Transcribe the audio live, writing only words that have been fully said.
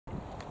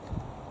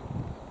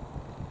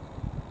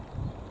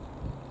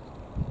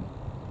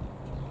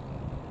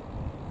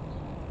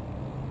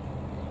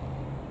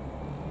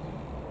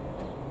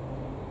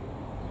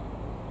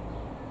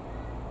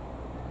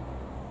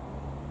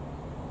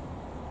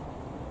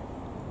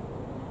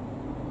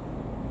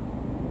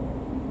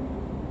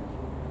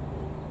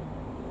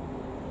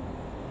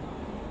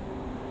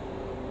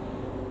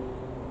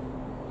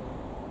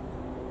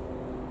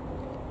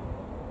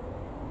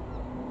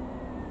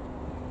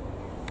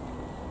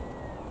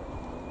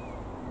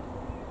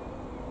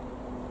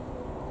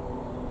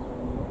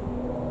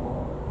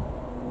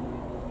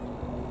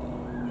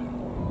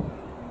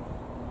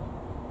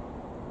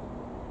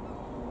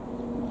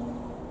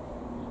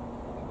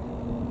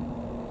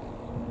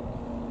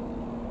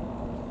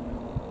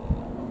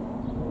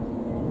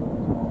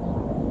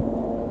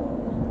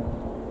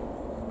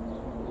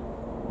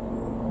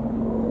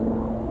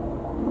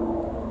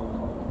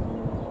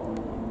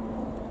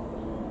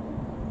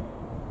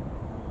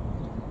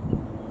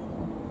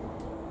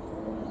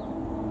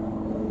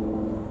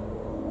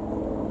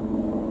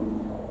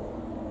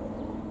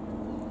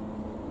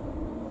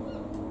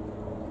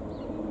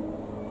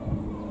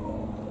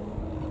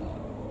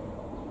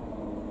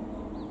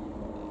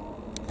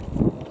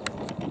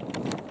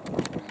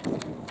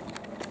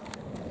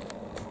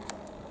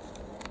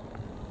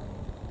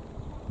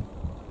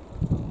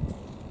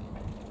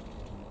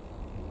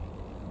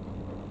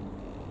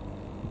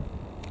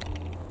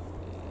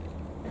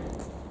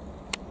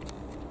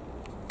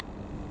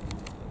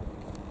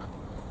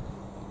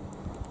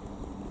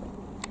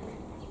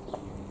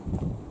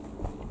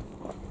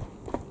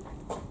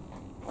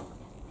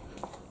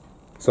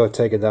So I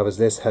take it that was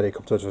this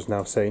helicopter I was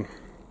now seen.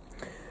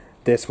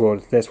 This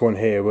one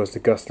here was the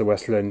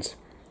Agustawestland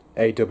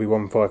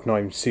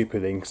AW159 Super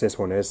Lynx. This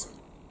one is.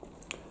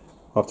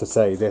 I have to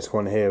say this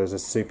one here is a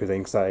Super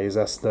Lynx.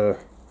 That's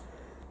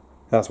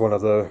one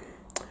of the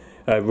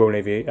Royal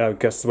Navy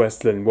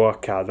Agustawestland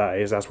Wildcat.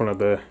 That's one of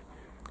the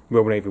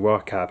Royal Navy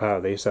Wildcat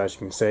apparently. So as you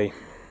can see.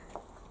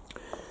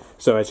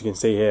 So as you can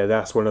see here,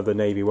 that's one of the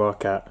Navy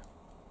Wildcat.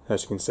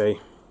 As you can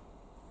see.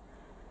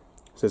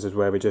 So this is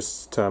where we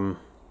just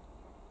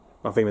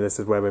I think this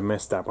is where we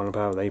missed that one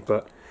apparently,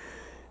 but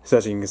so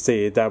as you can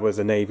see, that was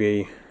a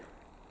Navy.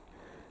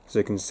 So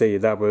you can see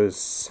that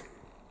was,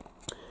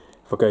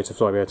 if I go to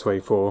flight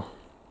 24,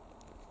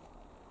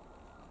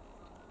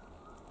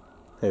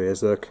 here it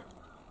is, look.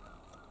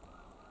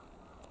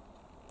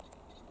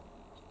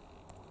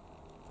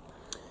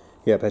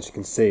 Yep, as you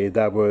can see,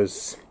 that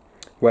was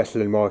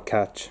Westland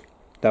Wildcat.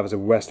 That was a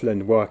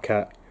Westland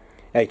Wildcat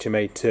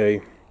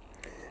HMA2,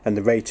 and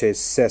the rate is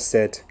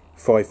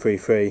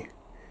ZZ533.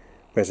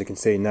 As you can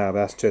see now,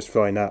 that's just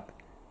flying at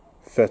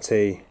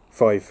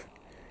 35.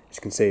 As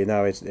you can see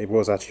now, it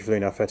was actually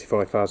flying at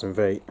 35,000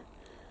 feet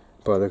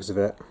by the looks of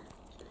it.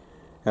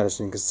 And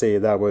as you can see,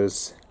 that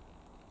was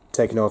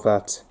taken off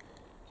at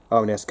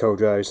RNS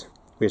Coldrose,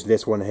 which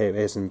this one here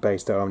isn't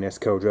based at RNS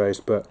Coldrose,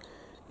 but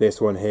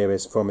this one here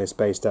is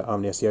based at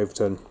RNS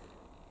Yeovilton.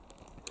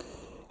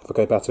 If I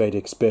go back to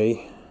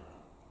ADXB,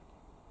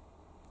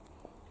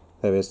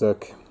 there it is,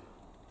 look.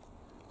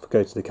 If I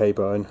go to the K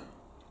button,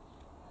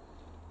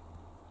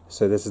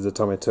 so this is the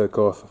time it took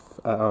off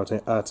at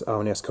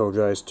RNS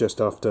Coldrose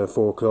just after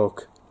 4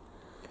 o'clock.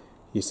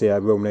 You see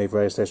at Royal Navy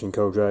Radio Station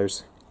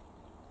Coldrose.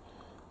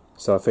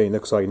 So I think it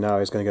looks like now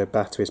it's going to go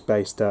back to its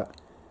base at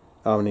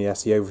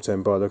RNS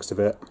Yeovilton by the looks of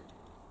it.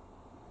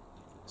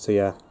 So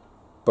yeah,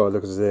 by the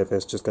looks as if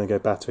it's just going to go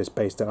back to its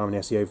base at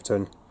RNS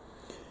Yeovilton,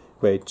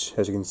 which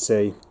as you can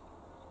see,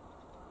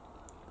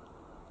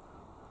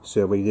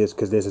 so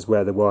because this is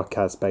where the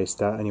Wildcat's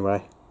based at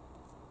anyway,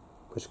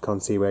 which you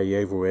can't see where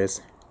Yeovil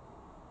is.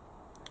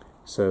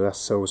 So that's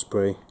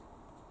Salisbury.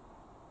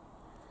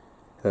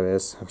 There it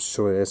is, I'm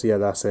sure it is, yeah,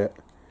 that's it.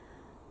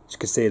 As you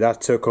can see, that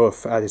took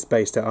off at its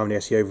base at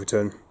RNS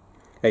Yeovilton,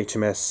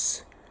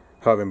 HMS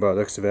Harvin by the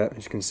looks of it.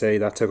 As you can see,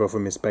 that took off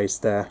from its base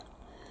there.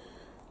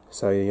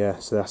 So yeah,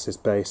 so that's its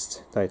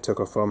base that it took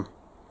off from,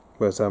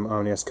 was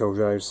RNS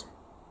Coldrose.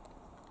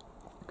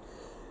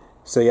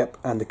 So yep,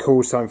 and the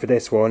call sign for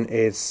this one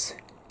is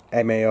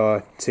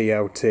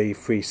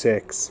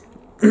MARTLT36.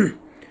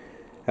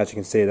 As you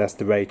can see, that's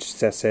the rate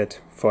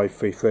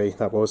ZZ533,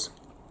 that was.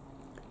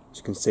 As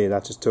you can see,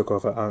 that just took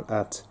off at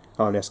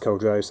RNS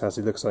Coldrose, as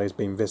it looks like it's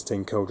been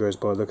visiting Coldrose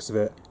by the looks of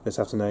it this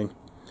afternoon.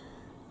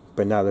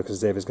 But now it looks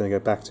as if it's going to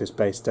go back to its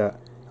base at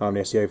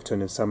RNS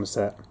Yeovilton in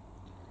Somerset.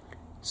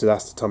 So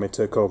that's the time it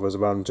took off, was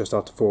around just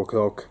after 4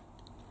 o'clock.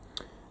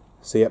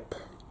 So yep.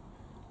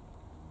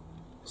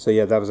 So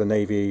yeah, that was a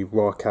Navy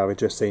Wildcat we've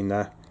just seen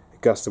there.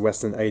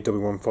 Agustawestland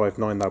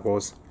AW159 that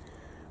was.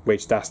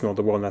 Which that's not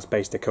the one that's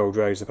based at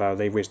Coldrose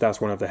apparently, which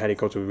that's one of the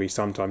helicopters we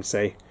sometimes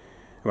see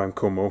around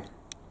Cornwall.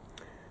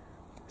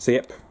 So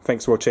yep,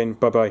 thanks for watching,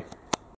 bye bye.